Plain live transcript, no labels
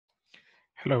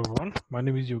Hello everyone, my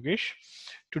name is Yogesh.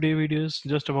 Today video is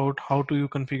just about how to you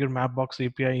configure Mapbox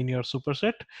API in your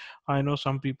superset. I know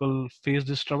some people face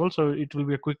this trouble, so it will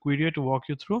be a quick video to walk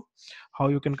you through how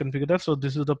you can configure that. So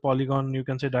this is the polygon, you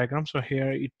can say, diagram. So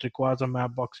here it requires a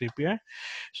Mapbox API.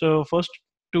 So first,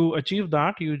 to achieve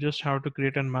that, you just have to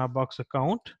create a Mapbox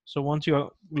account. So once you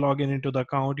log in into the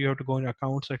account, you have to go in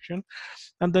account section,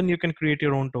 and then you can create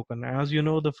your own token. As you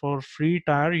know, the for free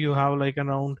tier you have like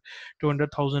around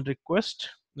 200,000 requests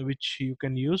which you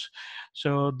can use.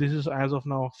 So this is as of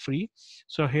now free.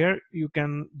 So here you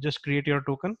can just create your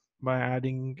token by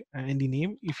adding any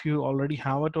name. If you already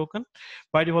have a token,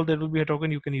 by default there will be a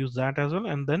token, you can use that as well,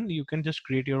 and then you can just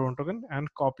create your own token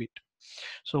and copy it.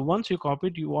 So once you copy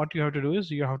it, what you have to do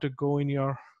is you have to go in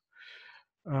your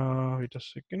wait a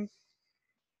second,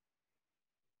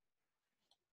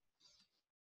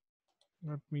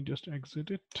 let me just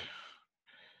exit it.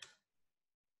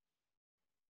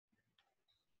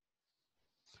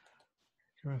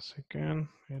 Give a second,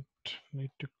 it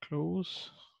need to close.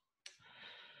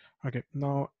 Okay,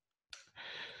 now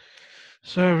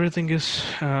so everything is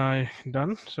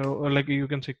done. So like you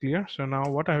can see clear. So now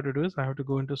what I have to do is I have to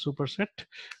go into superset,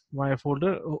 my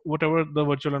folder, whatever the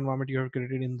virtual environment you have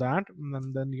created in that,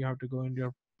 and then you have to go in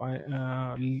your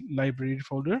library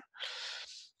folder,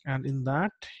 and in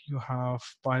that you have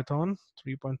Python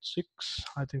 3.6.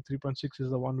 I think 3.6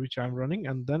 is the one which I'm running,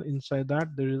 and then inside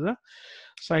that there is a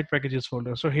site packages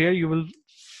folder. So here you will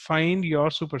find your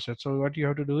superset. So what you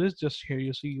have to do is just here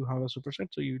you see you have a superset.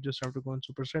 So you just have to go in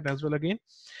superset as well again,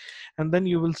 and then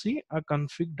you will see a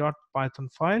config.python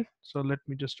file. So let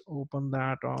me just open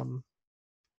that on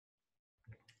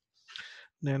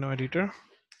Nano editor.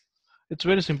 It's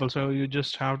very simple. So you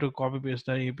just have to copy paste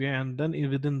the API, and then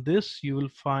within this you will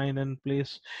find a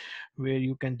place where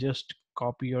you can just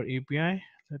copy your API.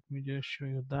 Let me just show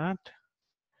you that.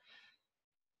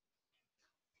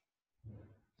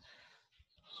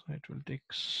 So it will take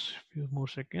a few more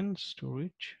seconds to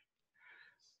reach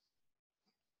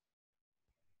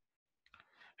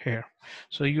here.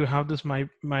 So you have this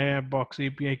Mapbox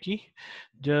API key.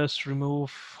 Just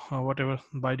remove whatever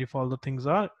by default the things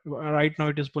are. Right now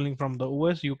it is pulling from the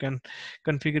OS. You can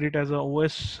configure it as a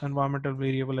OS environmental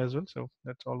variable as well. So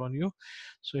that's all on you.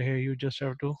 So here you just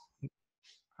have to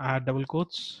add double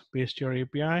quotes, paste your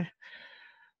API.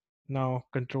 Now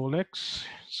Control X,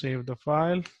 save the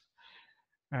file,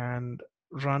 and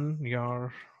run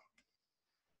your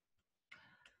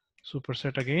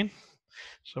superset again.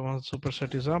 So once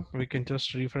superset is up, we can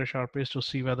just refresh our page to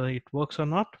see whether it works or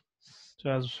not. So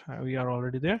as we are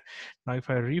already there, now if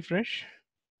I refresh,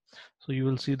 so you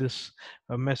will see this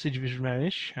message which will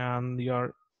vanish and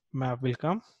your map will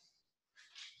come.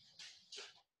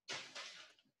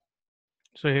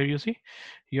 So here you see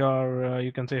your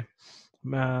you can say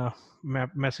map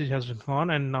message has been gone,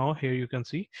 and now here you can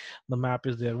see the map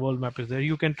is there, world map is there.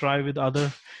 You can try with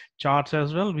other charts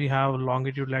as well. We have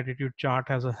longitude latitude chart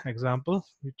as an example,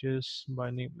 which is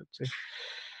by name, let's say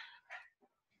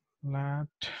lat,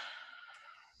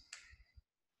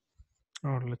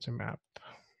 or let's say map.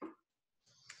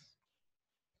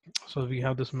 So we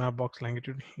have this map box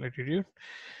longitude latitude,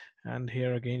 and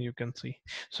here again you can see.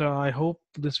 So I hope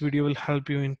this video will help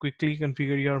you in quickly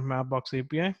configure your Mapbox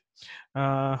API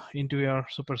into your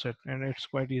superset, and it's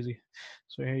quite easy.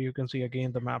 So here you can see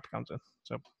again the map comes in.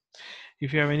 So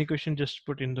if you have any question, just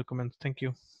put in the comments. Thank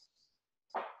you.